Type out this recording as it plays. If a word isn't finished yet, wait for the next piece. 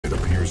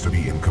appears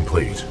to be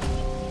incomplete.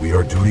 We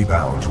are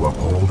duty-bound to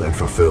uphold and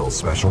fulfill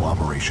Special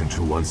Operation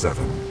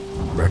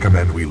 217.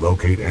 Recommend we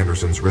locate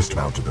Anderson's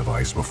wrist-mounted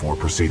device before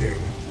proceeding.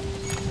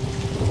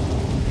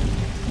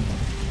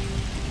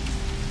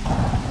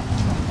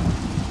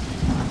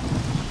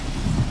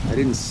 I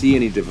didn't see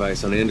any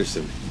device on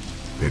Anderson.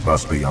 It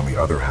must be on the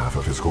other half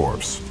of his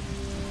corpse.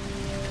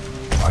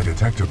 I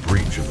detect a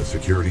breach in the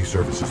security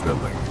services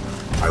building.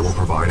 I will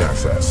provide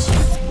access.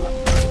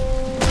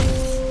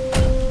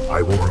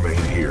 I will remain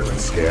here and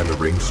scan the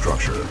ring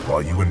structure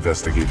while you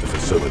investigate the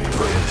facility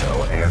for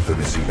intel and the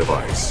missing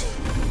device.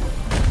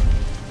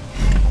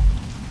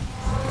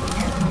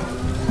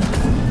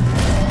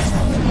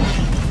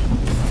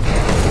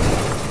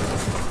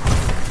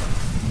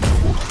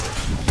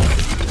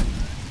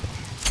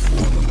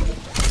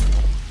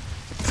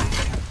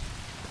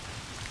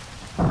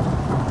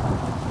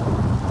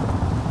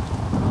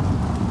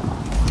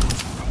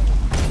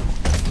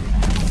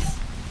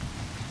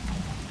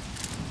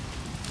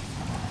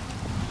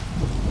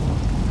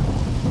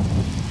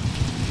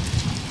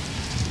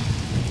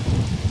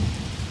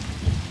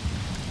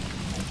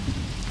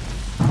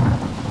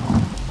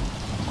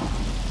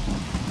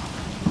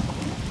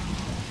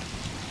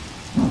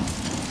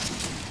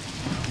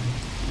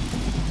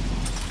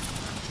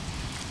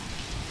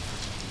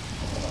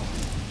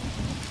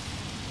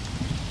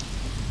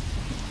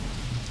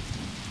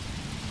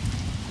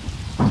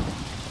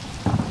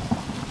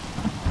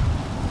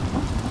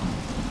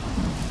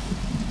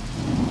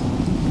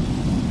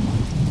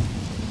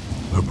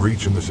 The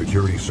breach in the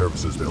security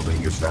services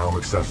building is now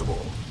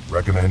accessible.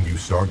 Recommend you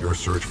start your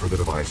search for the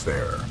device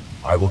there.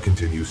 I will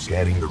continue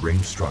scanning the ring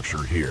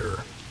structure here.